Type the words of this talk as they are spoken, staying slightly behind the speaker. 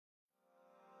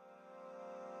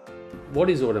What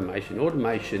is automation?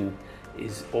 Automation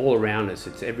is all around us.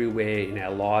 It's everywhere in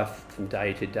our life, from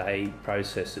day-to-day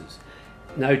processes.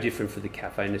 No different for the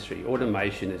cafe industry.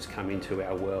 Automation has come into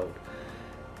our world.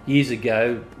 Years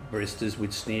ago, baristas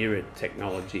would sneer at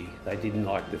technology. They didn't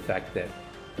like the fact that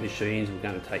machines were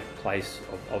going to take place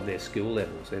of their skill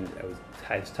levels, and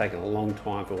it's taken a long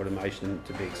time for automation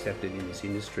to be accepted in this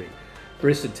industry.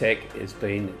 Barista Tech has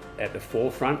been at the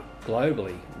forefront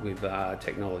globally with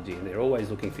technology, and they're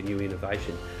always looking for new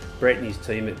innovation. Brett and his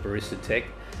team at Barista Tech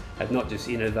are not just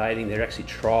innovating, they're actually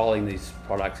trialling these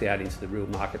products out into the real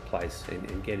marketplace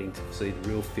and getting to see the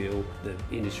real feel the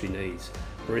industry needs.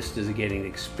 Baristas are getting to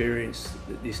experience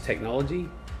this technology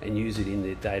and use it in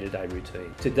their day-to-day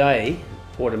routine. Today,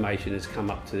 automation has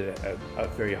come up to a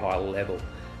very high level,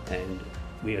 and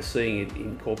we are seeing it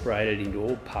incorporated into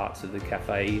all parts of the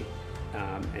cafe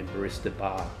and barista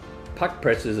bar.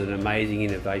 PUQpress is an amazing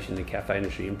innovation in the cafe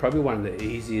industry, and probably one of the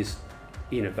easiest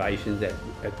innovations that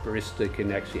a barista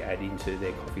can actually add into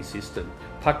their coffee system.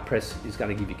 PUQpress is going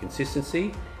to give you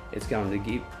consistency. It's going to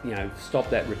give, stop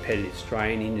that repetitive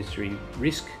strain industry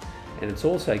risk, and it's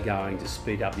also going to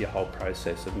speed up your whole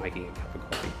process of making a cup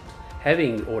of coffee.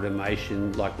 Having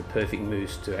automation like the Perfect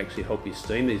Mousse to actually help you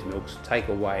steam these milks take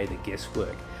away the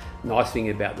guesswork. Nice thing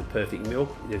about the Perfect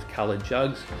Milk, there's coloured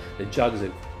jugs. The jugs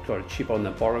have got a chip on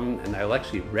the bottom, and they'll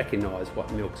actually recognise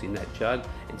what milk's in that jug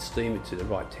and steam it to the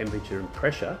right temperature and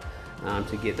pressure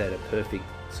to get that a perfect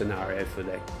scenario for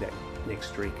that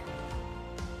next drink.